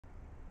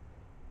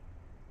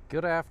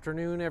Good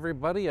afternoon,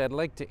 everybody. I'd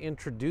like to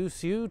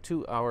introduce you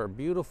to our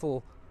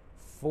beautiful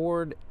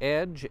Ford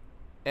Edge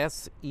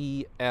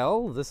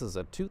SEL. This is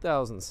a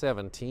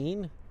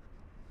 2017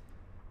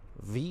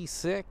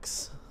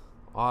 V6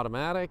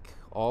 automatic,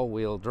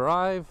 all-wheel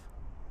drive,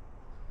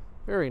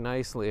 very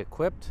nicely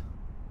equipped.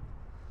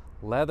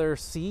 Leather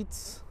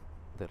seats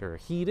that are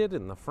heated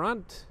in the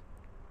front,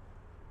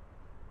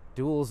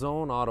 dual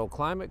zone auto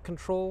climate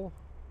control,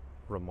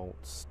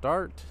 remote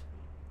start,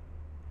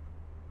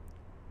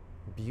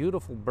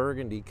 beautiful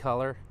burgundy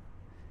color,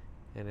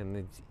 and in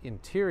the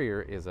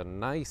interior is a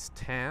nice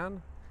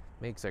tan.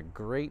 Makes a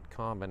great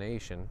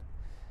combination.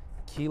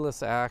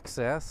 Keyless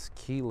access,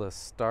 keyless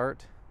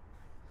start,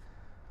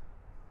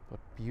 but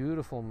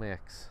beautiful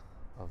mix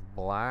of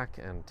black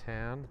and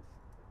tan.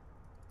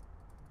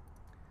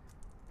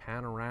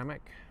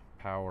 Panoramic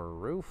power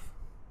roof,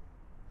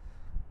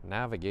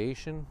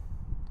 navigation,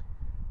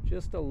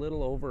 just a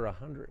little over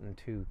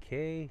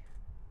 102K.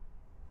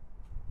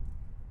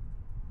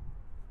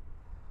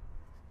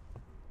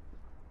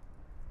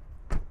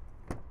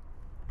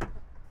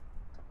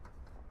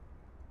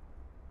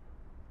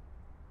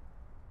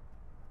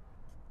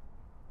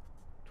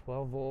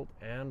 Volt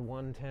and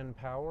 110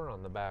 power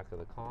on the back of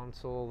the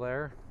console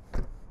there.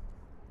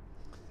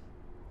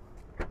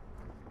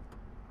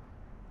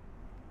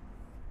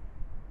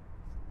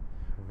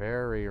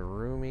 Very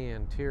roomy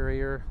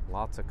interior,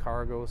 lots of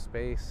cargo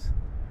space.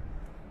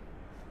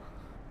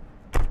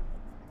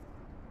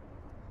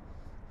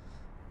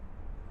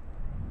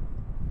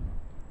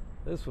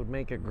 This would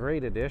make a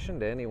great addition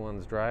to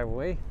anyone's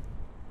driveway.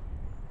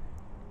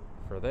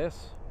 For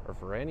this, or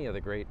for any of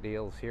the great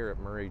deals here at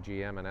Murray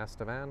GM in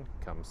Estevan,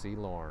 come see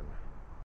Lorne.